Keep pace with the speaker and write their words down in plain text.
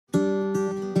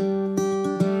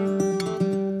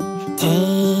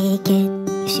Take it.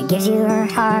 If she gives you her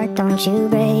heart, don't you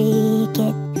break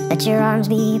it. Let your arms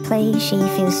be a place she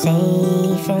feels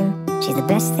safe in. She's the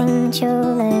best thing that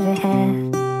you'll ever have.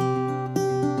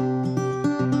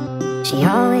 She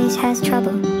always has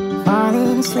trouble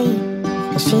falling asleep,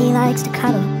 and she likes to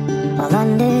cuddle while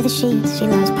under the sheets. She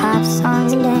loves pop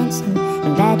songs and dancing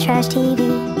and bad trash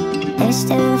TV. There's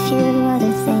still a few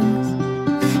other things.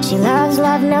 She loves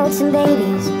love notes and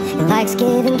babies and likes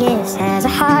giving gifts. Has a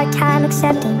hard time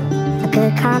accepting a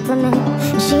good compliment.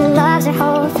 And she loves her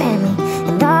whole family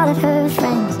and all of her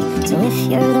friends. So if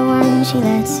you're the one she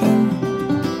lets in,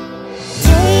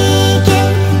 take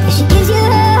it. If she gives you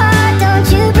her heart, don't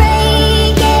you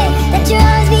break it. Let your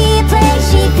arms be a place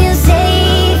she feels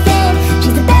safe in.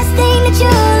 She's the best thing that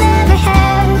you'll ever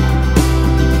have.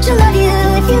 She'll love you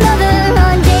if you love her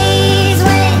on days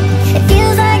when it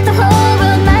feels like the whole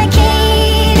world might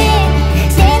cave in.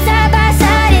 Stand side by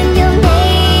side and you'll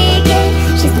make it.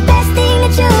 She's the best thing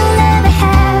that you'll ever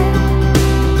have.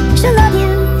 She'll love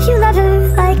you if you love her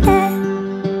like that.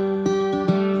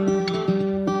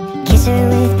 Kiss her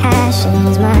with passion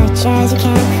as much as you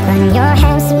can. Run your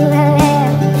hands through her hair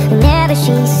whenever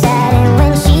she's sad. And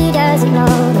when she doesn't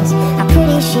notice how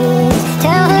pretty she is,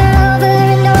 tell her over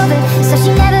and over so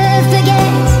she never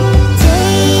forgets.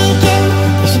 Take it.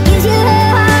 If she gives you her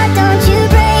heart, don't you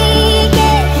break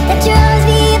it. Let your arms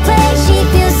be a place she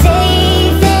feels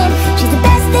safe in. She's the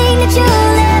best thing that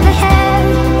you'll ever have.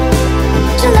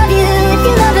 She'll love you if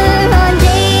you love her on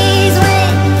days when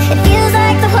it feels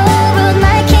like the whole world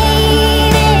might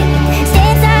cave in.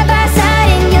 Stand side by side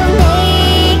and you'll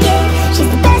make it. She's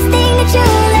the best thing that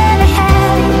you'll ever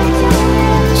have.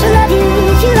 She'll love you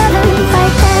if you love her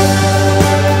like that.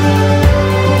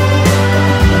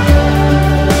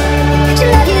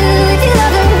 She'll love you if you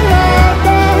love her like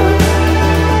that.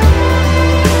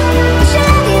 She'll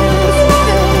love you if you love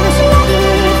her. She'll love you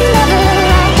if you love her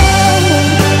like that.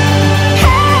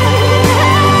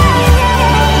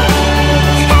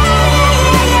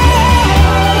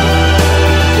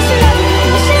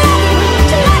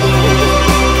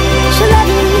 She'll love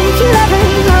you if you love her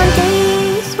on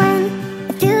days when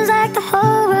it feels like the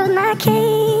whole world might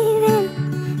cave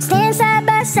in. Stand side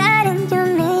by side and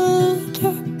you'll make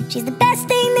it. She's the best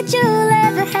thing that you'll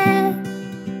ever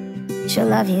have. She'll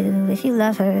love you if you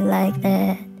love her like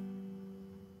that.